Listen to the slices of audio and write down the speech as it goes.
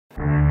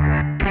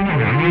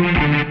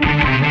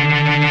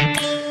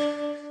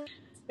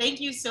Thank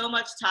you so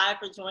much, Ty,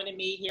 for joining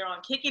me here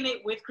on Kicking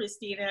It with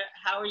Khristina.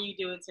 How are you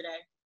doing today?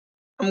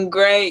 I'm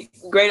great.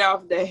 Great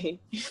off day.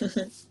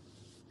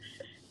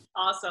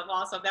 Awesome.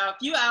 Now, a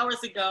few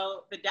hours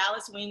ago, the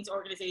Dallas Wings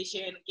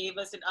organization gave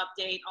us an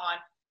update on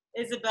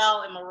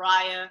Isabelle and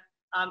Moriah,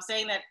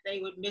 saying that they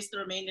would miss the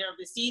remainder of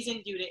the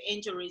season due to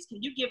injuries.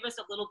 Can you give us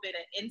a little bit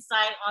of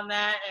insight on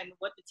that and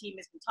what the team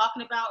has been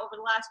talking about over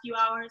the last few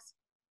hours?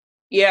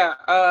 Yeah.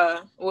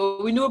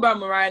 Well, we knew about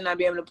Moriah not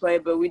being able to play,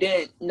 but we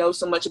didn't know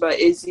so much about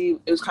Izzy.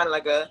 It was kind of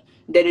like a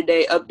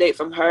day-to-day update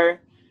from her.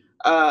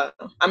 I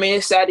mean,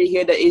 it's sad to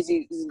hear that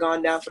Izzy is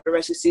gone down for the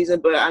rest of the season,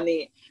 but I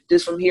mean,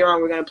 just from here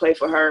on, we're gonna play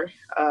for her.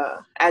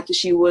 After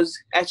she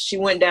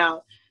went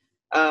down,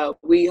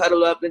 we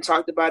huddled up and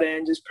talked about it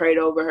and just prayed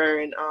over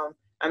her. And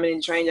I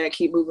mean, trained that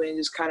keep moving and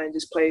just kind of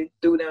just play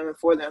through them and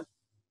for them.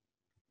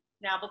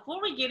 Now,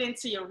 before we get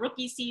into your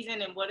rookie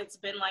season and what it's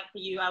been like for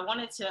you, I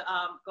wanted to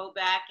go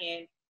back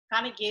and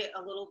kind of get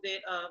a little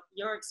bit of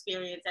your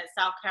experience at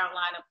South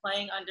Carolina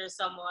playing under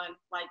someone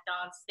like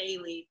Don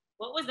Staley.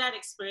 What was that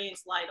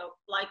experience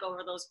like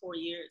over those 4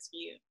 years for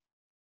you?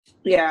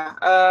 Yeah,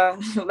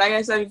 like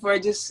I said before,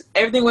 just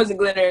everything wasn't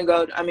glitter and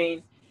gold. I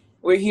mean,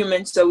 we're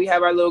human, so we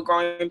have our little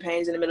growing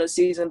pains in the middle of the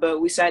season,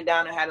 but we sat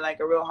down and had like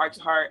a real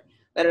heart-to-heart,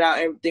 let it out,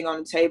 everything on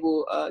the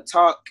table,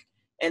 talk,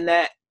 and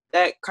that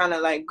kind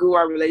of like grew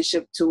our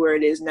relationship to where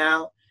it is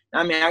now.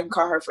 I mean, I can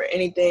call her for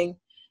anything,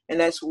 and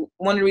that's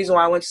one of the reasons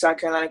why I went to South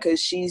Carolina,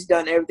 because she's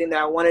done everything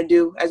that I want to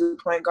do as a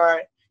point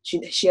guard.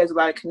 She has a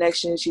lot of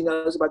connections. She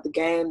knows about the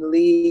game, the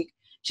league.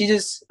 She's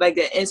just like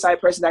an inside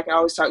person that I can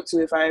always talk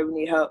to if I ever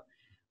need help.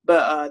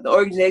 But the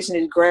organization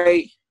is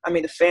great. I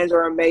mean, the fans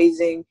are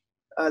amazing.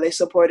 They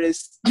support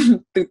us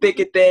through thick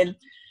and thin.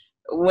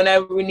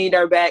 Whenever we need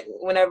our back,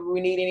 whenever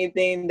we need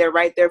anything, they're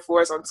right there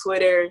for us on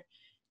Twitter,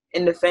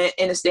 in the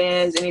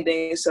stands,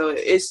 anything. So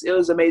it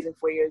was amazing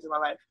 4 years of my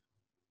life.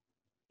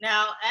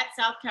 Now, at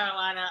South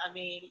Carolina, I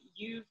mean,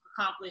 you've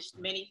accomplished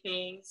many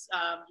things.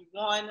 You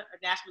won a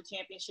national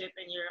championship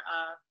in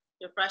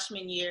your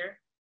freshman year.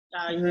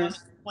 You won the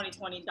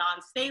 2020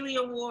 Don Staley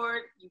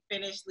Award. You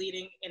finished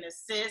leading in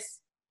assists.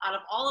 Out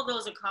of all of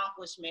those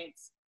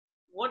accomplishments,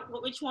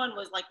 which one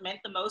was like meant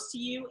the most to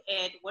you,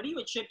 and what do you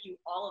attribute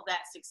all of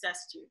that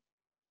success to?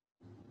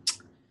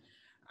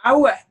 I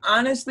would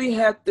honestly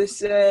have to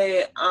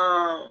say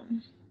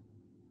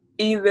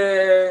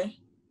either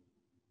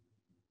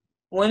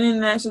winning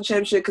the national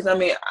championship, because I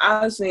mean,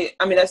 honestly,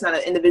 I mean, that's not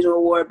an individual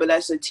award, but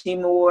that's a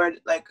team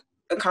award, like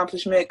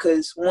accomplishment,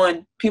 because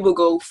one, people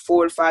go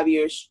 4 to 5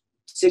 years,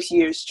 6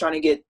 years trying to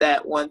get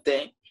that one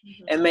thing.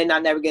 And may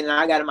not never get it.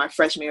 I got it my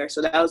freshman year,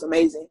 so that was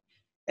amazing.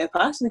 And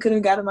possibly could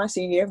have got it my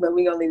senior year, but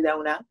we're going to leave that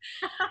one out.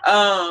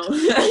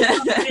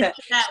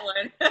 That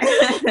one.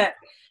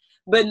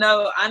 But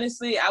no,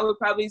 honestly, I would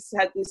probably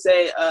have to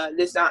say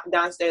this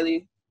Don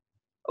Staley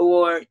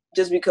Award,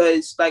 just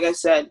because, like I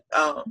said,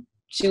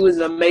 she was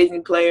an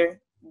amazing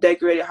player,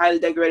 highly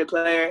decorated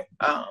player.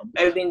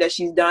 Everything that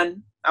she's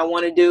done, I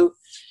want to do.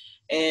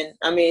 And,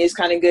 I mean, it's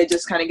kind of good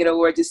just kind of get an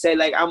award to say,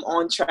 like, I'm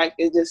on track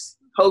to just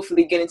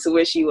hopefully getting to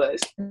where she was.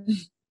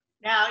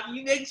 Now,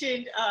 you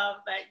mentioned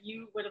that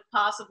you would have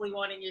possibly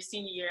won in your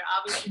senior year.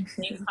 Obviously,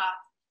 Gamecocks,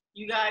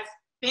 you guys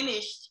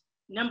finished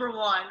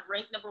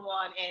ranked number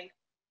one, and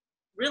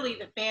really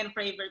the fan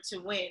favorite to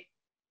win.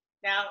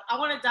 Now, I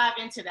want to dive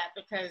into that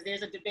because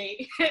there's a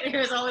debate.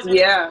 There's always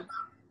a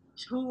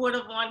who would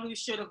have won, who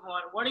should have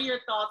won. What are your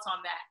thoughts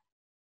on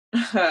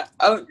that?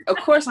 Of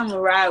course, I'm going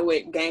to ride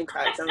with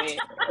Gamecocks. I mean,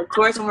 of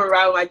course, I'm going to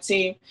ride with my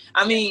team.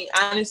 I mean,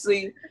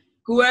 honestly,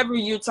 whoever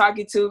you're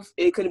talking to,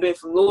 it could have been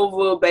from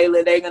Louisville,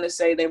 Baylor, they're going to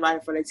say they're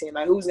riding for their team.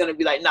 Like, who's going to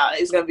be like, nah,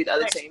 it's going to be the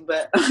other team.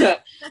 But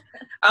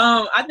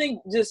I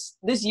think just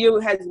this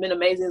year has been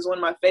amazing. It's one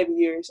of my favorite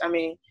years. I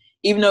mean,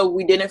 even though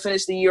we didn't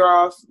finish the year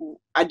off,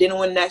 I didn't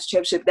win the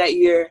national championship that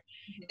year.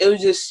 It was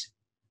just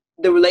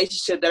the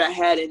relationship that I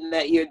had in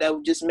that year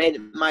that just made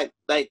it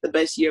the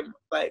best year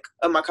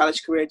of my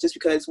college career. Just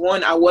because,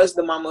 one, I was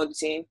the mama of the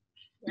team,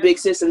 big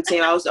sis of the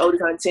team. I was the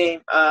oldest on the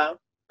team. I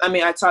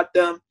mean, I taught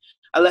them.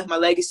 I left my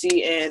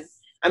legacy, and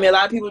I mean, a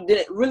lot of people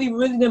didn't really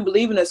didn't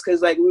believe in us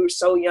because like we were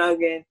so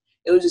young, and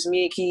it was just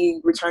me and Key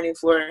returning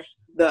for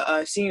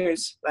the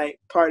seniors like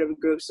part of the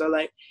group. So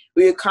like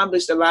we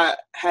accomplished a lot,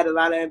 had a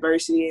lot of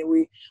adversity, and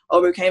we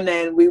overcame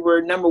that, and we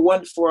were number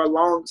one for a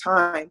long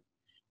time.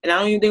 And I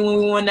don't even think when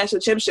we won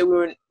national championship we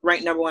were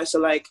ranked number one. So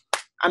like,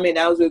 I mean,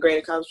 that was a great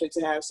accomplishment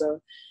to have.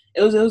 So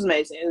it was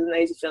amazing. It was an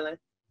amazing feeling.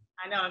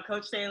 I know, and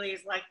Coach Staley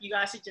is like, you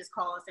guys should just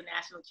call us the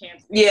national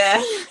champs.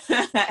 Yeah.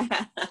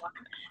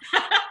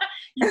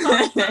 You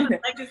talked about the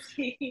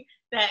legacy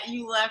that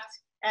you left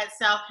at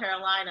South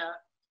Carolina.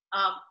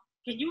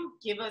 Can you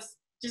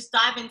just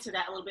dive into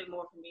that a little bit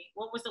more for me?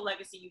 What was the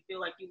legacy you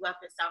feel like you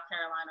left at South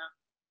Carolina?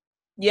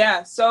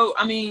 Yeah, so,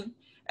 I mean,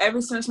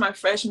 ever since my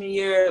freshman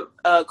year,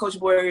 Coach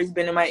Boyer has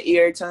been in my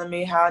ear telling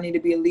me how I need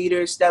to be a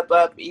leader, step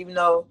up. Even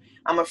though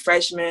I'm a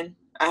freshman,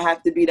 I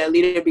have to be that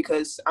leader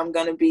because I'm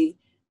going to be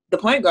the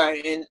point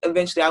guard, and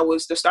eventually I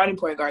was the starting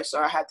point guard, so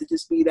I had to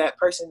just be that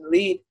person to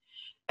lead.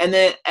 And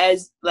then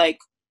as like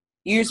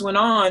years went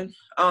on,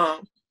 I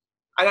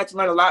got to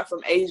learn a lot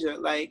from Asia.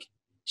 Like,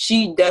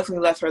 she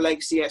definitely left her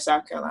legacy at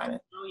South Carolina.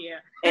 Oh yeah.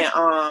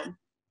 And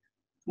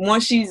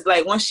once she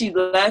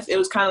left, it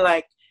was kind of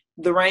like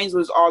the reins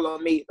was all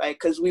on me. Like,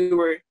 because we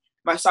were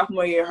my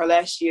sophomore year, her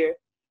last year,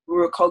 we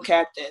were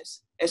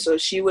co-captains, and so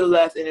she would have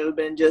left, and it would have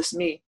been just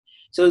me.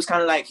 So it was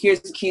kind of like, here's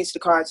the keys to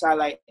the car. So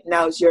like,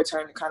 now it's your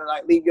turn to kind of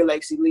like leave your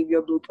legacy, leave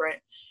your blueprint,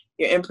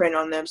 your imprint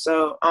on them.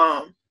 So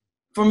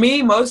for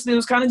me, mostly it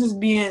was kind of just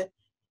being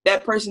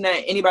that person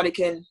that anybody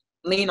can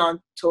lean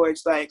on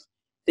towards, like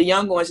the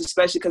young ones,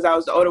 especially because I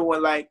was the older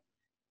one. Like,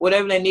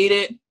 whatever they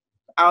needed,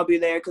 I'll be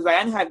there, because like,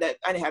 I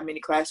didn't have many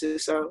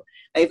classes. So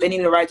like, if they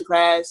needed to write to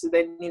class, if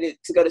they needed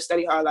to go to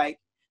study hall, like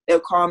they'll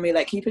call me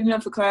like, "Can you pick me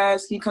up for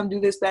class? Can you come do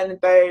this, that, and the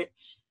third?"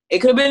 It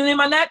could have been in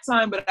my nap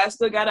time, but I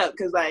still got up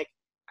because like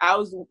I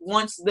was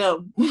once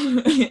them,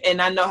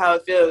 and I know how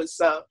it feels.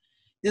 So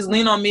just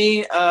lean on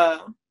me.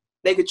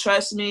 They could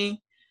trust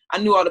me. I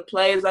knew all the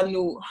plays. I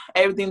knew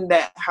everything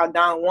that how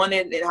Don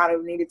wanted and how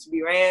it needed to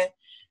be ran.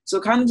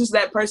 So kind of just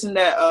that person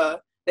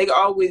that they could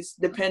always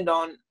depend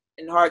on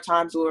in hard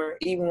times, or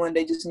even when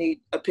they just need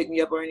a pick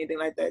me up or anything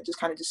like that. Just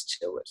kind of just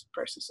chill with the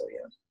person. So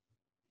yeah.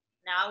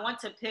 Now I want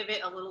to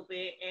pivot a little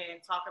bit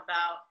and talk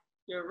about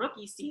your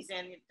rookie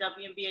season,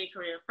 WNBA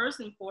career. First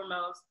and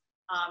foremost,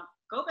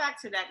 go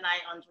back to that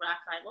night on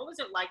draft night. What was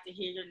it like to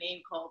hear your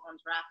name called on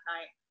draft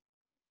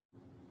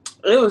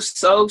night? It was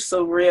so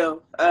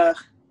surreal.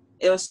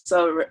 It was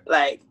so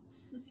like,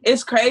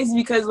 it's crazy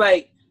because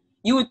like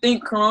you would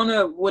think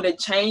Corona would have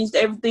changed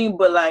everything,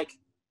 but like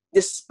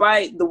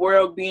despite the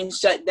world being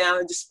shut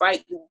down,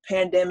 despite the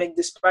pandemic,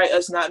 despite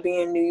us not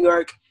being in New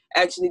York,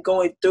 actually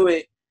going through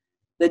it,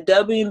 the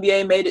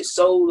WNBA made it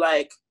so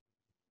like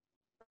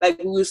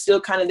we were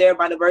still kind of there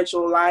by the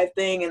virtual live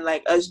thing, and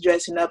like us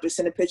dressing up and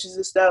sending pictures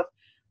and stuff,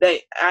 that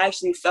I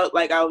actually felt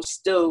like I was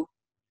still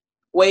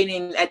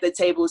waiting at the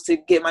tables to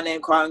get my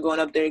name called and going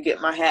up there and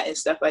get my hat and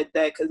stuff like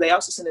that. Because they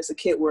also sent us a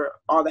kit where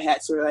all the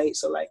hats were like,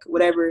 so like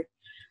whatever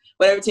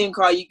team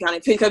call, you kind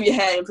of pick up your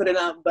hat and put it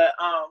on. But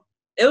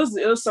it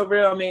was so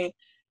real. I mean,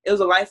 it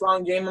was a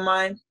lifelong dream of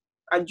mine.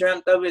 I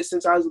dreamt of it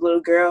since I was a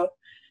little girl.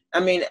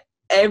 I mean,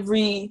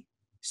 every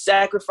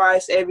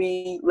sacrifice,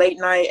 every late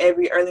night,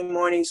 every early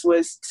mornings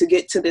was to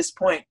get to this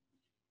point.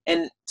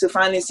 And to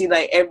finally see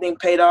like everything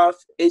paid off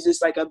is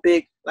just like a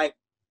big like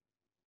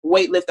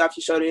weight lift off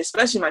your shoulder,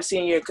 especially my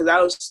senior year, because I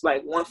was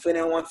like 1 foot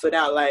in, 1 foot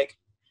out. Like,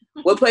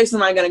 what place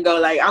am I gonna go?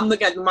 Like, I'm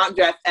looking at the mock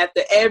draft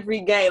after every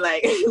game,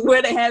 like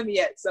where they have me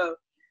at. So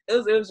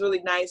it was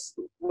really nice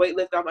weight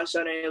lift off my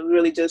shoulder, and it was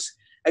really just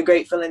a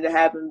great feeling to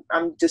have. And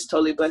I'm just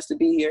totally blessed to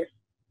be here.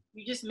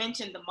 You just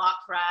mentioned the mock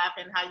draft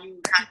and how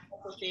you keep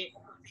up with it.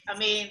 I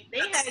mean, they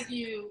had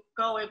you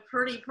going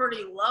pretty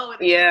low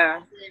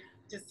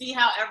to see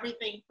how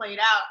everything played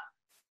out.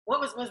 What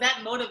was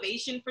that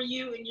motivation for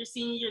you in your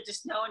senior year,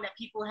 just knowing that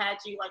people had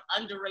you like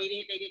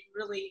underrated? They didn't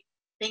really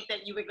think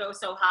that you would go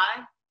so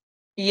high?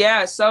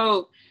 Yeah,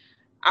 so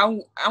I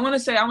want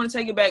to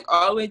take it back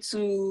all the way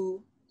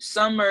to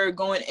summer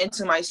going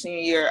into my senior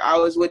year. I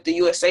was with the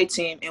USA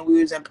team, and we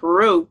was in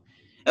Peru.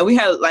 And we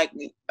had, like,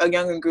 a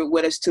younger group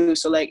with us, too.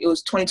 So, like, it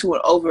was 22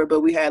 and over,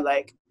 but we had,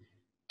 like,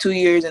 2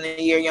 years and a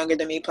year younger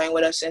than me playing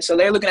with us. And so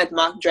they're looking at the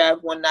mock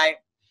draft one night.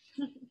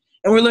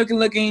 And we're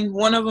looking.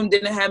 One of them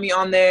didn't have me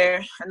on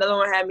there. Another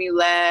one had me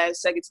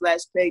last, second to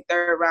last pick,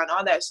 third round,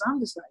 all that. So I'm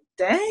just like,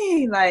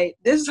 dang, like,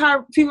 this is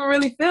how people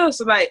really feel.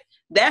 So, like,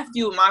 that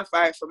fueled my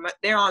fire. From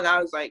there on,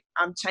 I was like,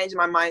 I'm changing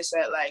my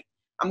mindset. Like,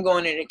 I'm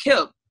going in to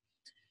kill.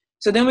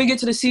 So then we get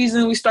to the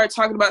season. We start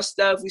talking about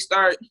stuff. We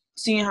start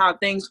seeing how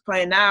things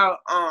playing out.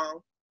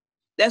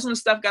 That's when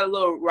stuff got a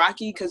little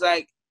rocky because,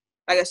 like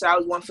I said, I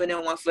was 1 foot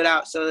in, 1 foot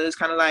out. So it was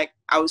kind of like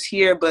I was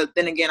here, but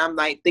then again, I'm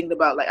like thinking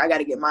about like I got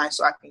to get mine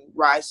so I can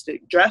rise to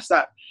draft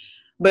stock.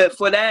 But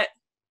for that,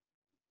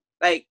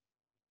 like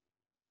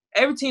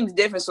every team's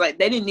different. So like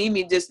they didn't need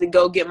me just to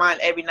go get mine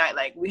every night.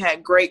 Like we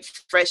had great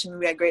freshmen,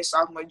 we had great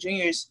sophomore,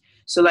 juniors.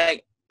 So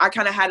like I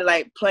kind of had to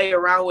like play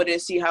around with it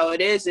and see how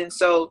it is. And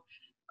so,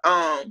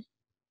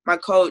 my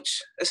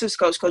coach,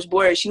 assistant coach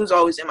Boyer, she was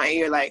always in my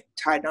ear like,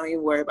 Ty, don't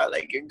even worry about it.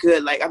 Like, you're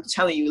good. Like, I'm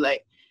telling you,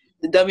 like,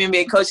 the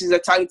WNBA coaches are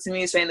talking to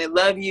me saying they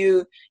love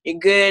you, you're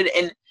good.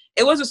 And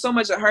it wasn't so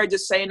much of her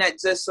just saying that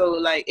just so,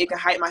 like, it can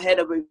hype my head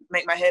up or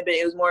make my head better.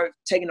 It was more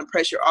taking the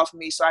pressure off of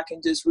me so I can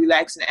just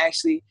relax and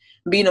actually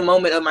be in the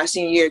moment of my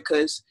senior year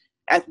because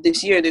after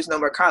this year, there's no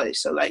more college.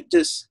 So, like,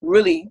 just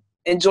really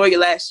enjoy your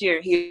last year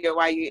here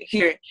while you're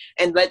here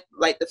and let,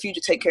 like, the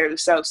future take care of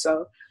itself.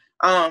 So,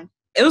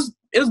 it was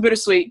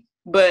bittersweet.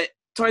 But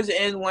towards the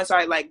end, once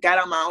I, like, got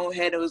out my own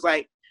head, it was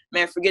like,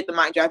 man, forget the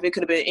mock draft. It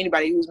could have been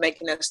anybody who's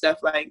making that stuff.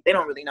 Like, they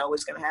don't really know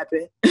what's going to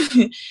happen.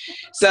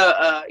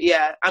 So,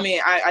 yeah, I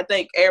mean, I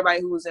think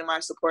everybody who was in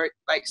my support,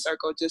 like,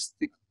 circle just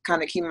to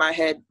kind of keep my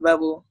head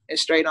level and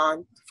straight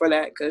on for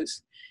that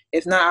because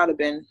if not, I would have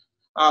been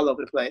all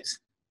over the place.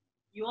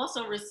 You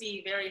also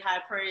received very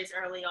high praise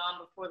early on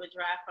before the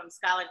draft from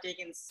Skylar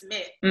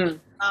Diggins-Smith.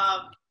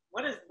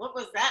 What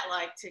was that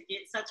like to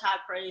get such high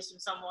praise from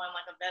someone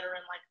like a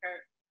veteran like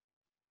her?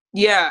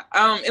 Yeah,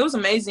 it was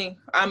amazing.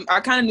 I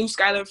kind of knew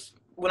Skylar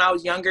when I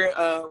was younger.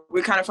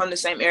 We're kind of from the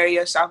same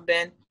area, South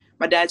Bend.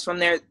 My dad's from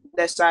there,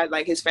 that side,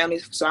 like his family.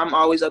 So I'm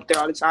always up there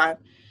all the time.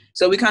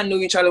 So we kind of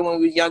knew each other when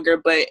we were younger.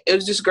 But it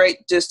was just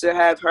great just to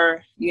have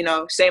her,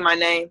 say my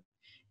name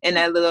in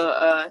that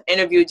little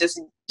interview, just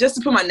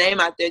to put my name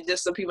out there,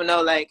 just so people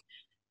know, like,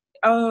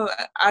 oh,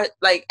 I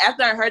like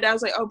after I heard that, I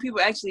was like, oh, people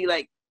actually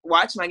like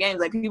watch my games.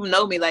 Like people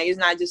know me. Like it's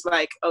not just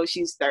like, oh,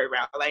 she's third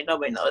round. Like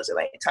nobody knows it,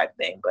 like type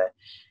thing. But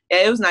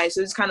yeah, it was nice.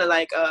 It was kind of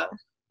like a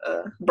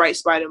bright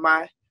spot in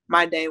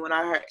my day when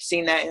I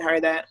seen that and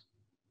heard that.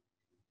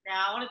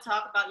 Now I want to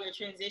talk about your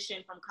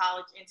transition from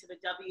college into the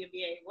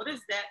WNBA. What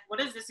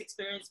has this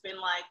experience been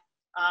like?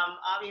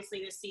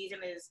 Obviously, this season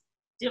is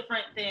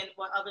different than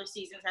what other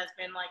seasons has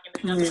been like in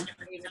the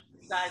WNBA,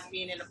 you guys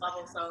being in the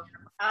bubble. So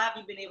how have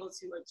you been able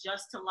to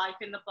adjust to life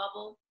in the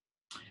bubble?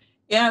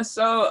 Yeah,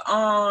 so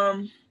I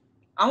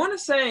want to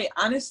say,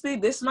 honestly,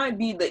 this might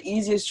be the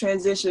easiest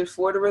transition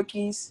for the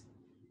rookies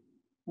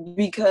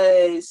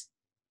because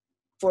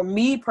for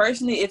me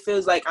personally, it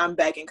feels like I'm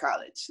back in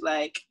college.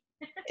 Like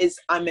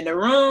I'm in the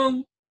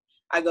room,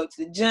 I go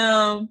to the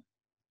gym,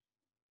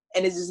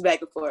 and it's just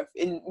back and forth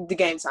in the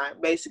game time,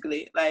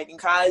 basically. Like in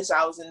college,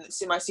 I was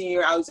in my senior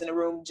year, I was in the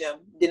room gym,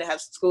 didn't have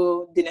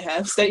school, didn't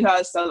have study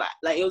hall, so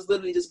like it was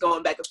literally just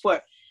going back and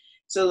forth.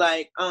 So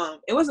like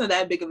it wasn't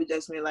that big of an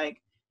adjustment. Like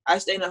I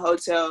stayed in a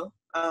hotel.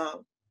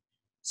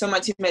 Some of my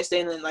teammates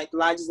stayed in like the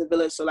lodges of the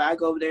village, so like I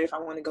go over there if I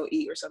want to go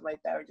eat or something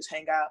like that, or just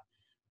hang out.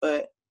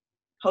 But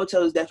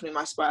hotel is definitely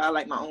my spot. I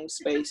like my own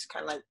space,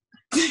 kind of like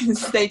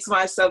stay to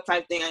myself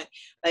type thing.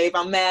 Like if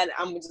I'm mad,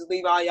 I'm gonna just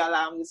leave all y'all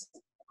out. I'm just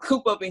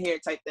coop up in here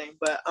type thing.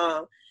 But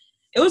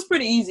it was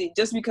pretty easy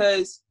just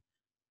because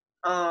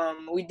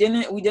we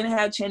didn't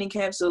have training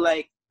camp, so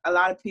like a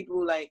lot of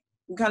people like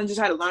we kind of just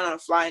had to learn on the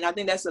fly. And I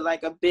think that's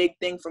a big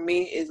thing for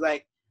me is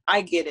like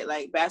I get it,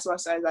 like basketball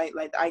side, like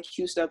the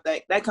IQ stuff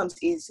that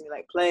comes easy to me,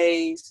 like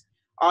plays,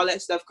 all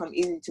that stuff come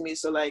easy to me.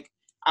 So like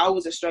I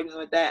wasn't struggling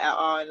with that at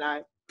all, and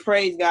I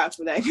praise God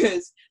for that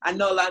because I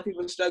know a lot of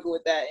people struggle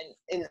with that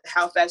and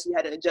how fast we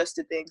had to adjust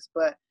to things.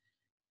 But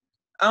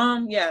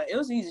yeah, it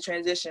was an easy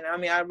transition. I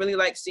mean, I really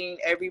like seeing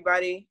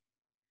everybody.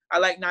 I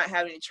like not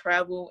having to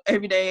travel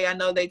every day. I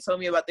know they told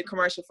me about the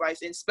commercial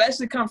flights, and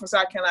especially coming from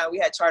South Carolina, we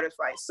had charter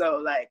flights.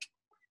 So like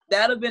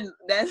that'd have been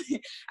that.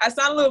 I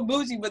sound a little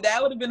bougie, but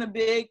that would have been a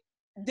big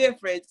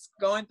difference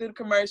going through the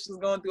commercials,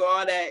 going through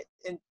all that,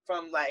 and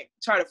from like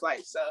charter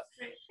flights. So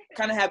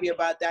kind of happy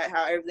about that.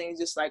 How everything is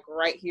just like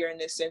right here in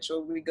this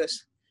central. We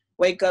just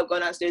wake up, go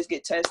downstairs,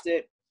 get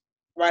tested,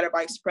 ride our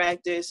bikes,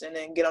 practice, and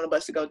then get on the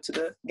bus to go to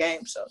the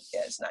game. So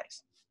yeah, it's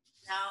nice.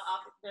 Now,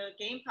 the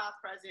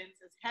Gamecock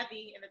presence is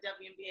heavy in the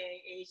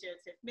WNBA. Asia,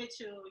 Tiff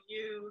Mitchell,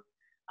 you,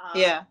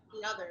 the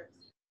others.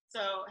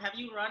 So have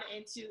you run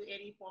into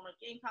any former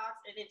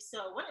Gamecocks? And if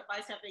so, what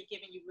advice have they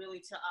given you really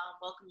to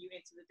welcome you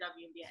into the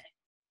WNBA?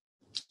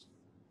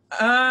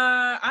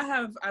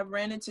 I've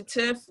ran into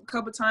Tiff a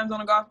couple times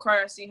on a golf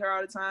cart. I see her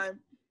all the time.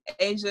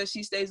 Asia,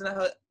 she stays in a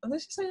hotel.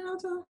 Does she stay in a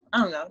hotel? I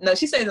don't know. No,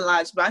 she stays in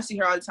lodge, but I see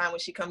her all the time when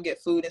she come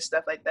get food and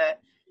stuff like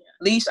that. Yeah.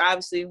 Leash,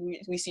 obviously,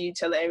 we see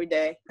each other every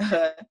day.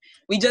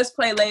 We just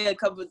played late a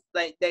couple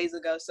like days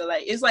ago, so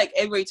like it's like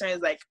every turn is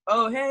like,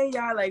 oh hey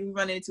y'all, like we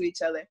run into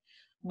each other.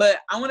 But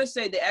I want to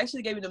say they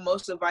actually gave me the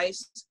most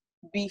advice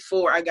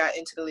before I got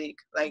into the league.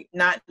 Like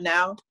not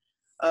now,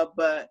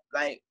 but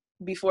like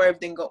before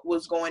everything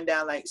was going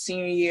down, like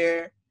senior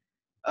year,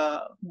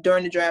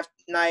 during the draft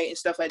night and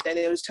stuff like that.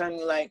 They was telling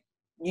me like,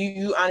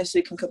 you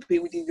honestly can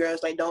compete with these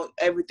girls. Like don't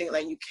ever think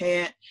like you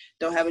can't.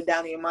 Don't have it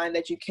down in your mind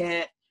that you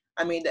can't.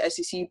 I mean, the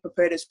SEC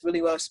prepared us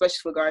really well, especially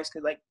for guards,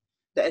 because like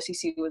the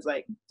SEC was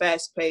like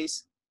fast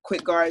paced,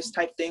 quick guards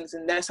type things,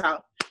 and that's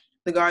how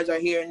the guards are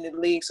here in the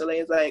league. So they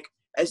was like,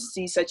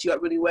 SEC set you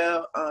up really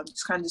well.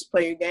 Just kind of just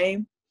play your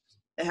game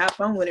and have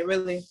fun with it,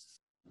 really.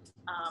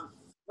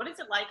 What is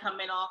it like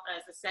coming off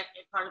as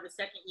part of the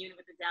second unit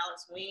with the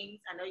Dallas Wings?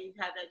 I know you've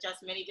had to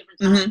adjust many different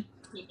times,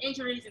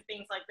 injuries and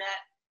things like that.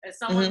 As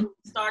someone who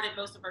started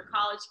most of her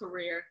college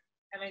career,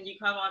 and then you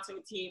come onto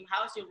a team,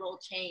 how has your role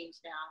changed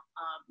now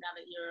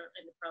that you're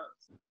in the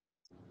pros?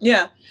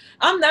 Yeah,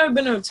 I've never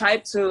been the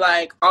type to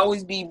like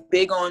always be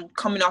big on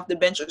coming off the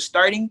bench or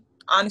starting,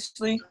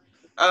 honestly.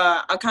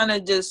 I kind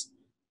of just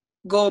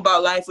go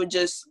about life with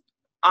just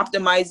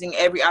optimizing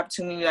every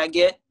opportunity I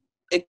get.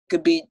 It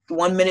could be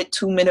 1 minute,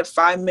 2 minutes,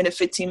 5 minutes,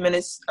 15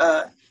 minutes.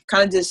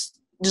 Kind of just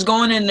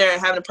going in there and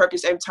having a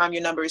purpose every time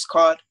your number is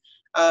called.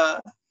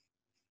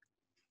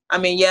 I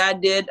mean, yeah, I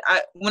did.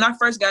 When I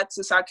first got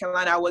to South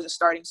Carolina, I wasn't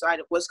starting, so I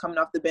was coming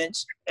off the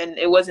bench. And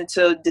it wasn't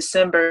until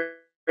December,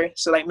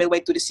 so like midway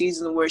through the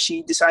season, where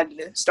she decided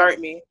to start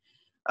me.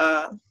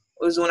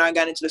 Was when I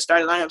got into the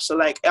starting lineup. So,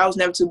 like, I was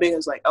never too big. I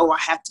was like, oh, I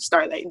have to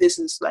start. Like, this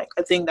is, like,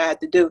 a thing that I have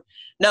to do.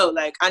 No,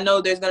 like, I know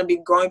there's going to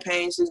be growing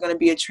pains. There's going to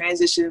be a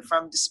transition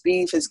from the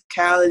speed,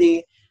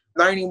 physicality,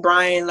 learning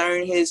Brian,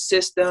 learning his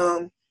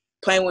system,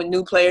 playing with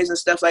new players and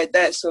stuff like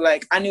that. So,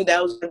 like, I knew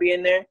that was going to be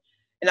in there.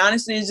 And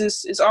honestly,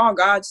 it's all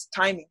God's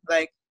timing.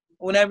 Like,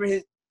 whenever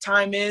his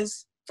time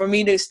is for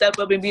me to step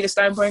up and be the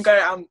starting point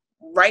guard, I'm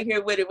right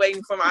here with it,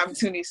 waiting for my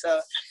opportunity. So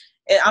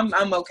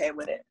I'm okay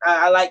with it.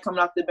 I like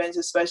coming off the bench,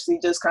 especially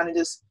just kind of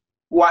just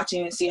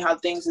watching and see how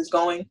things is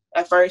going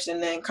at first,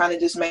 and then kind of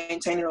just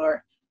maintaining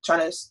or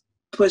trying to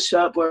push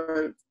up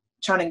or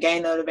trying to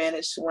gain an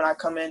advantage when I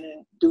come in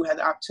and do have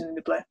the opportunity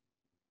to play.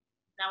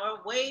 Now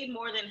we're way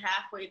more than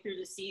halfway through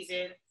the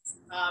season,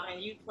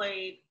 and you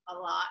played a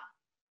lot.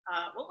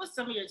 What was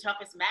some of your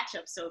toughest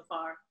matchups so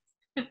far?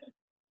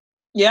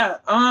 Yeah,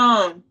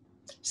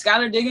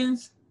 Skylar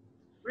Diggins.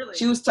 Really?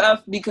 She was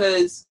tough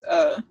because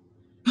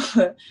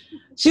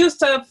she was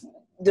tough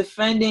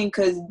defending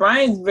because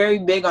Brian's very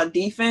big on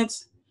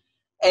defense,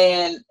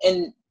 and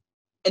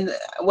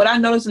what I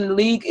noticed in the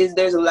league is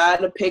there's a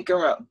lot of pick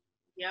and roll.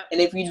 Yep.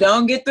 And if you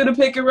don't get through the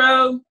pick and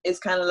roll, it's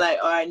kind of like,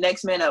 all right,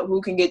 next man up.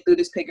 Who can get through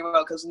this pick and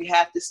roll? Because we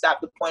have to stop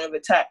the point of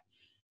attack.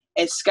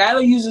 And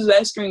Skylar uses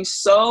that screen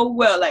so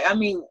well.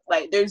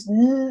 There's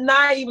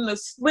not even a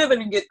slither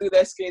to get through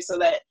that screen. So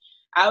that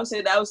I would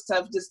say that was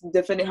tough, just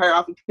defending her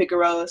off of pick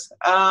and rolls.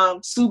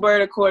 Sue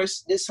Bird, of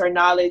course, just her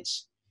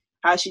knowledge,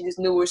 how she just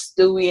knew where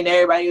Stewie and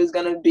everybody was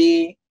going to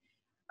be.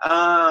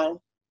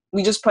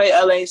 We just played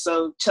LA,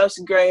 so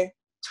Chelsea Gray,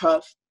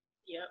 tough.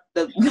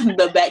 Yep.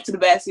 The back to the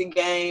basket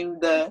game,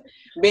 the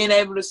being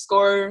able to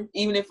score,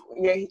 even if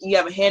you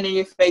have a hand in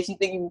your face, you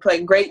think you can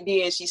play great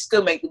D and she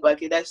still make the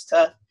bucket. That's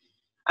tough.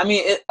 I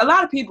mean, it's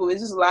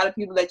just a lot of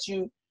people that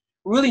you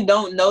really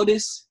don't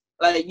notice.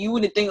 Like, you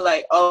wouldn't think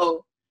like,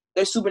 oh,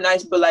 they're super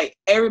nice, but like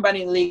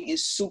everybody in the league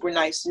is super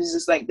nice. It's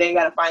just like they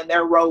gotta find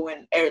their role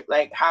and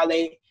like how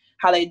they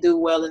do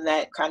well in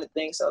that kind of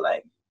thing. So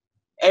like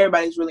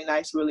everybody's really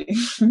nice, really.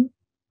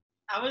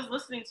 I was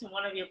listening to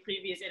one of your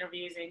previous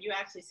interviews, and you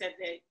actually said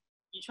that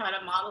you try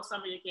to model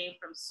some of your game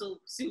from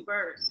Sue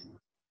Bird.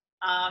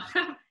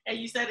 And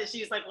you said that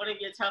she's like one of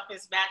your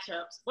toughest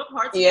matchups. What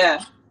parts of you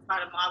try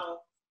to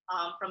model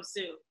from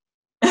Sue?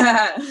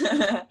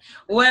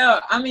 Well,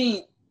 I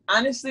mean,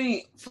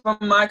 honestly, from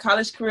my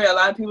college career, a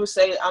lot of people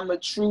say I'm a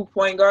true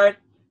point guard,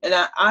 and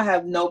I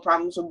have no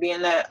problems with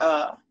being that.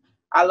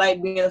 I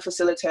like being a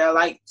facilitator. I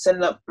like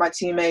setting up my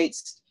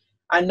teammates.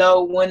 I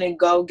know when to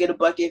go get a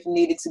bucket if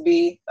needed to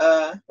be,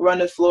 run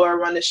the floor,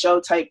 run the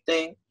show type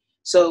thing.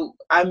 So,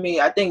 I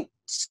mean, I think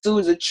Sue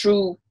is a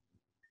true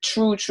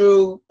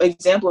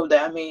example of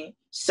that. I mean,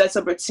 sets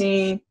up her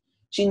team.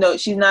 She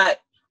knows she's not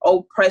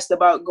oppressed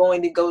about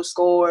going to go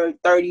score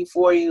 30,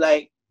 40.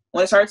 Like,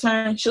 when it's her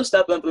turn, she'll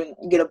step up and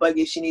get a bucket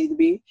if she needs to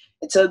be.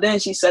 Until then,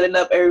 she's setting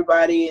up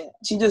everybody, and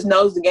she just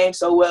knows the game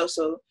so well.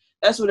 So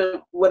that's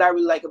what I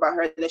really like about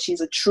her, that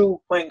she's a true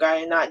point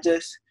guard and not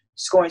just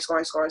scoring.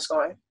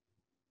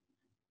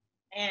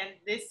 And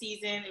this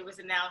season, it was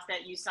announced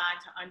that you signed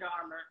to Under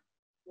Armour.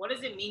 What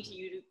does it mean to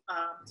you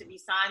to be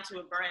signed to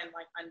a brand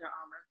like Under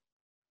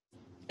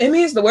Armour? It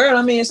means the world.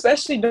 I mean,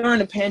 especially during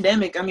the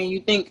pandemic. I mean, you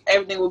think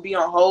everything will be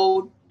on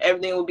hold,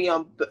 everything will be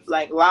on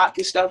like lock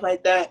and stuff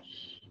like that.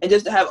 And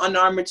just to have Under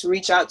Armour to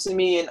reach out to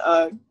me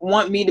and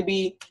want me to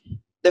be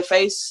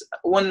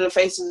one of the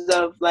faces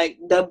of like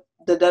the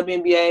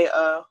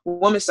WNBA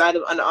women's side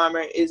of Under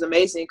Armour is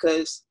amazing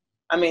because,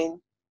 I mean,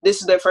 this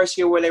is their first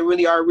year where they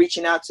really are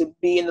reaching out to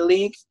be in the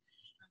league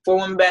for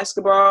women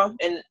basketball.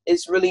 And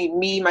it's really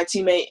me, my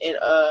teammate, and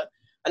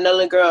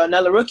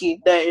another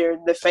rookie that are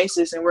the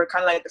faces. And we're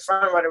kind of like the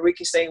front runner. We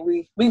can say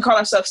we can call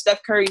ourselves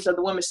Steph Curry's of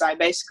the women's side,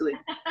 basically.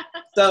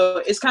 So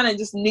it's kind of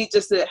just neat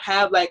just to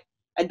have like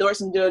a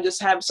Dorson deal,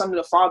 just have something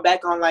to fall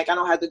back on. Like, I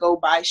don't have to go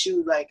buy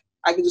shoes. Like,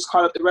 I can just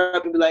call up the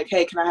rep and be like,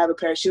 hey, can I have a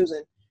pair of shoes?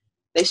 And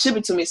they ship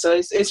it to me. So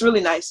it's really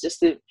nice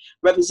just to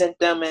represent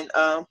them and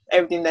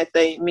everything that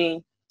they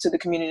mean to the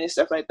community and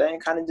stuff like that,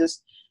 and kind of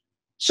just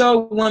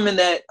show women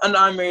that Under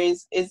Armour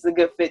is a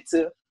good fit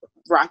to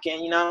rock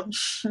in, you know?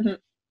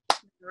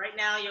 Right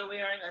now, you're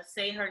wearing a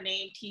Say Her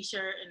Name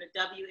t-shirt, and the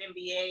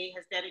WNBA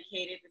has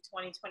dedicated the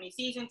 2020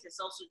 season to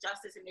social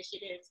justice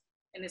initiatives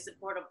and the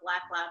support of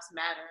Black Lives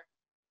Matter.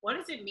 What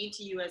does it mean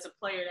to you as a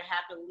player to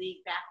have the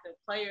league back the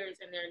players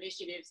and their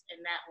initiatives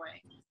in that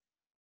way?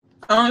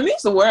 It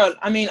means the world.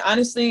 I mean,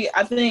 honestly,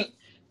 I think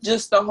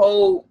just the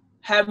whole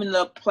having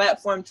the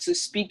platform to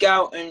speak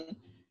out and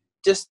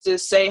just to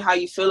say how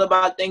you feel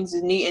about things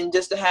is neat, and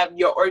just to have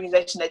your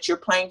organization that you're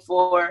playing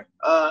for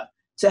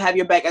to have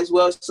your back as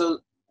well.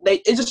 So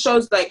it just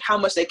shows like how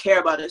much they care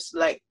about us,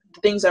 like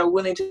the things they're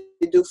willing to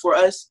do for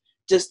us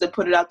just to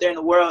put it out there in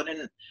the world.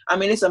 And I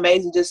mean, it's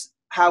amazing just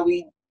how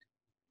we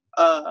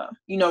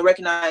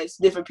recognize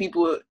different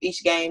people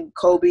each game.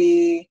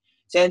 Kobe,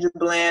 Sandra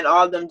Bland,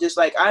 all of them. Just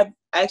like I've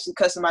actually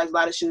customized a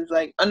lot of shoes.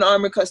 Like Under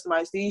Armour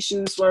customized these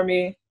shoes for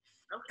me.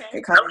 Okay.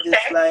 It kind of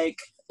just like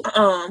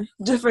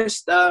different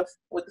stuff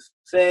with the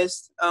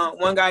fist.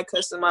 One guy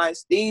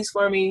customized these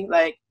for me,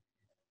 like,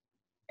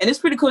 and it's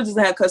pretty cool just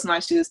to have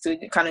customized shoes to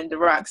kind of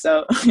rock.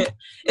 So it's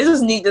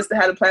just neat just to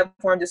have a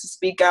platform just to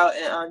speak out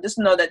and just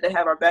know that they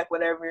have our back,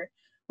 whatever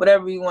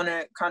we want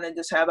to kind of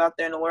just have out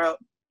there in the world.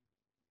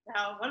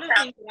 Now, one of the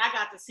things that I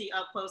got to see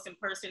up close in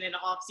person in the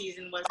off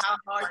season was how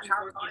hard you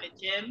work in the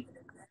gym.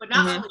 But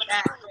not only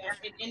that,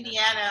 in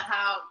Indiana,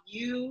 how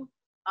you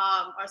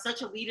are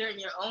such a leader in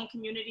your own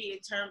community in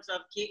terms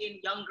of getting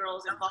young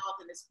girls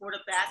involved in the sport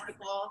of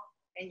basketball,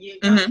 and your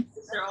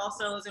sister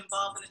also is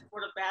involved in the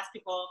sport of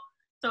basketball.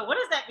 So what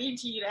does that mean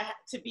to you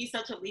to be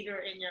such a leader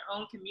in your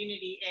own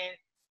community, and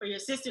for your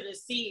sister to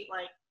see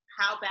like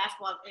how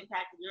basketball has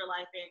impacted your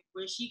life and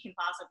where she can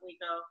possibly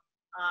go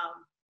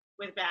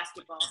with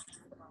basketball?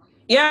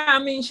 Yeah, I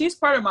mean, she's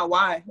part of my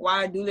why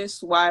I do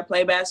this, why I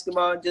play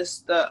basketball,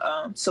 just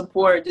the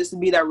support, just to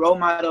be that role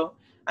model.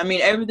 I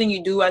mean, everything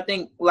you do, I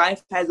think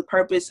life has a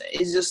purpose.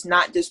 It's just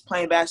not just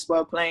playing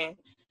basketball,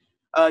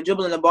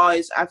 dribbling the ball.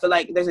 I feel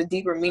like there's a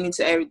deeper meaning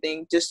to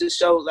everything, just to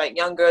show like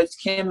young girls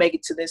can make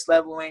it to this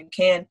level and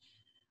can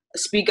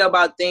speak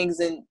about things,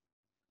 and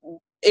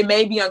it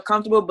may be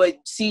uncomfortable, but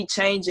see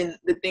change in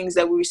the things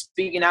that we were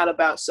speaking out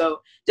about.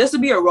 So just to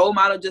be a role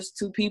model just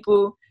to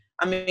people,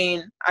 I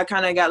mean, I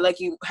kind of got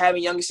lucky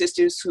having younger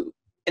sisters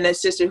and a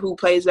sister who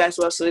plays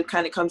basketball, so it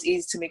kind of comes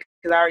easy to me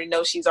because I already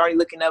know she's already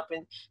looking up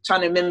and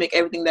trying to mimic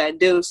everything that I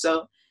do.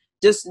 So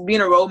just being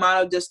a role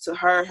model just to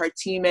her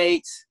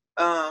teammates,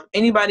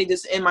 anybody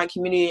just in my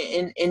community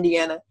in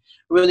Indiana,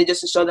 really just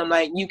to show them,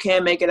 like, you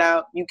can make it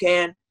out. You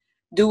can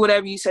do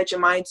whatever you set your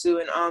mind to,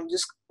 and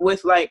just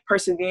with, like,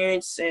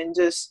 perseverance and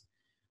just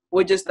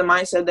with just the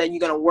mindset that you're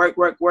going to work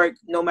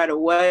no matter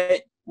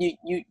what,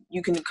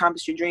 you can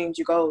accomplish your dreams,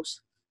 your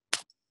goals.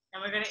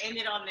 And we're going to end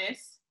it on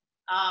this.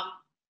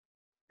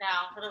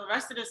 Now, for the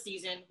rest of the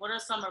season, what are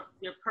some of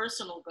your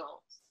personal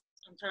goals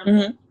in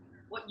terms of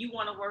what you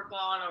want to work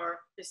on, or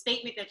the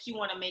statement that you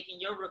want to make in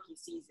your rookie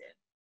season?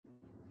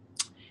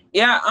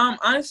 Yeah,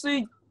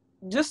 honestly,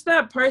 just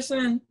that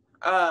person,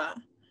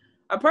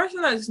 a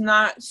person that's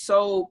not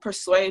so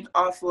persuaded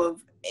off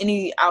of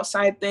any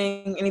outside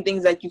thing, any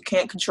things that you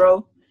can't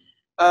control.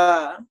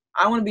 I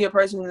want to be a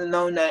person to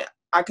know that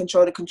I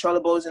control the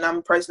controllables, and I'm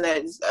a person that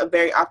is a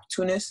very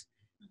opportunist.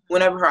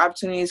 Whenever her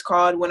opportunity is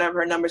called, whenever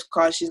her number is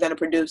called, she's going to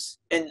produce.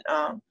 And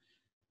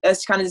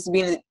that's kind of just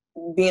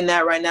being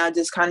that right now,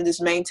 just kind of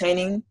just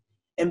maintaining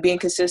and being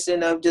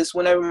consistent of just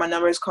whenever my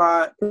number is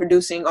called,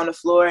 producing on the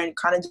floor and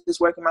kind of just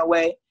working my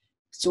way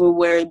to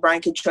where Brian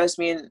can trust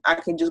me and I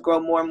can just grow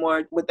more and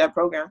more with that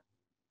program.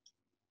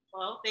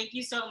 Well, thank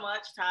you so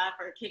much, Ty,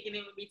 for kicking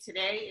in with me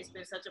today. It's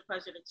been such a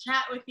pleasure to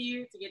chat with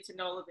you, to get to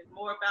know a little bit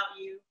more about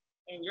you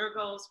and your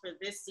goals for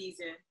this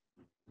season.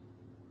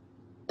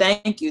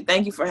 Thank you.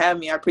 Thank you for having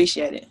me. I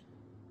appreciate it.